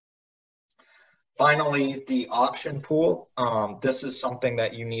rights. Finally, the option pool. This is something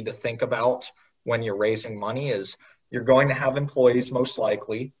that you need to think about when you're raising money. Is you're going to have employees, most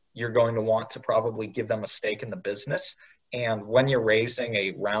likely. You're going to want to probably give them a stake in the business. And when you're raising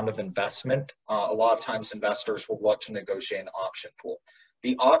a round of investment, a lot of times investors will look to negotiate an option pool.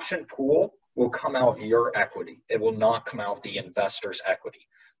 The option pool will come out of your equity. It will not come out of the investor's equity.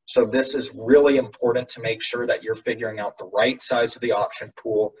 So this is really important to make sure that you're figuring out the right size of the option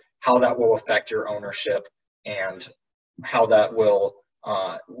pool, how that will affect your ownership, and how that will,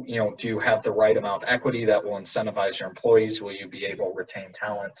 do you have the right amount of equity that will incentivize your employees? Will you be able to retain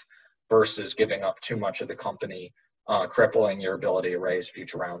talent versus giving up too much of the company, crippling your ability to raise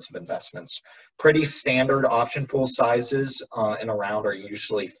future rounds of investments? Pretty standard option pool sizes in a round are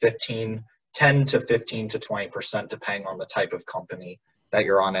usually 10 to 15 to 20%, depending on the type of company that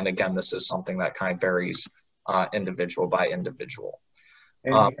you're on. And again, this is something that kind of varies individual by individual.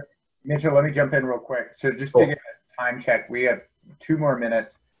 And Mitchell, let me jump in real quick. So just to get a time check, we have 2 more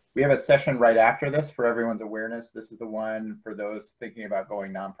minutes. We have a session right after this for everyone's awareness. This is the one for those thinking about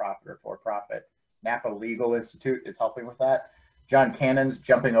going nonprofit or for-profit. Napa Legal Institute is helping with that. John Cannon's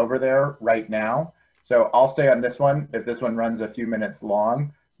jumping over there right now. So I'll stay on this one if this one runs a few minutes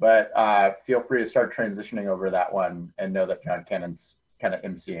long, but feel free to start transitioning over that one and know that John Cannon's kind of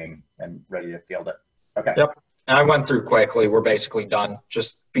emceeing and ready to field it. Okay. Yep. I went through quickly. We're basically done.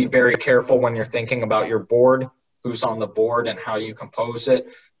 Just be very careful when you're thinking about your board, who's on the board and how you compose it.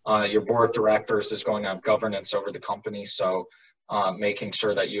 Your board of directors is going to have governance over the company. So making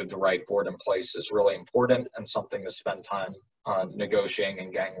sure that you have the right board in place is really important and something to spend time negotiating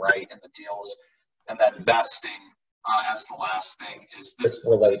and getting right in the deals. And then vesting as the last thing is this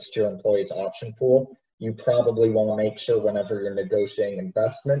relates to your employees' option pool. You probably want to make sure whenever you're negotiating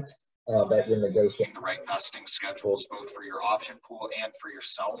investment that you're negotiating the right vesting schedules, both for your option pool and for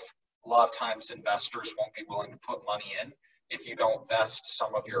yourself. A lot of times investors won't be willing to put money in if you don't vest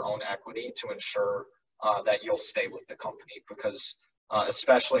some of your own equity to ensure that you'll stay with the company, because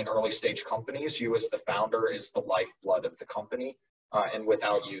especially in early stage companies, you as the founder is the lifeblood of the company, and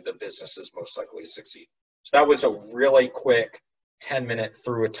without you, the business is most likely to succeed. So that was a really quick 10-minute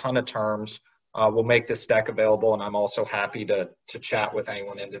through a ton of terms. We'll make this deck available, and I'm also happy to chat with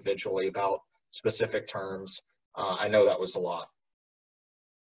anyone individually about specific terms. I know that was a lot.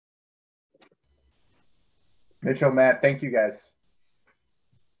 Mitchell, Matt, thank you guys.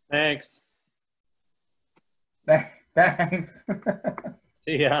 Thanks. Thanks.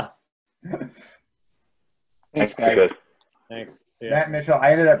 See ya. Thanks, guys. Thanks. See ya. Matt, Mitchell,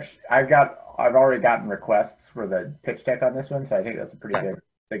 I've already gotten requests for the pitch deck on this one, so I think that's a pretty good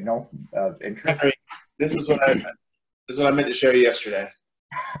signal of interest. Henry, this is what I meant to show you yesterday.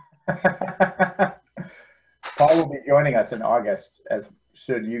 Paul will be joining us in August, as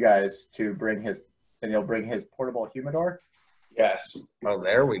should you guys, to bring his, and he'll bring his portable humidor. Yes. Oh,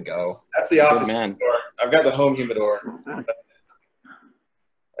 there we go. That's the office man. humidor. I've got the home humidor.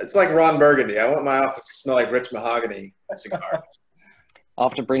 It's like Ron Burgundy. I want my office to smell like rich mahogany cigar. I'll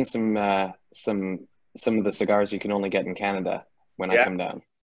have to bring some of the cigars you can only get in Canada when I come down.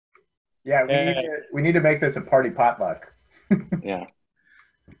 Yeah, we need to make this a party potluck. Yeah.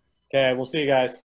 Okay, we'll see you guys.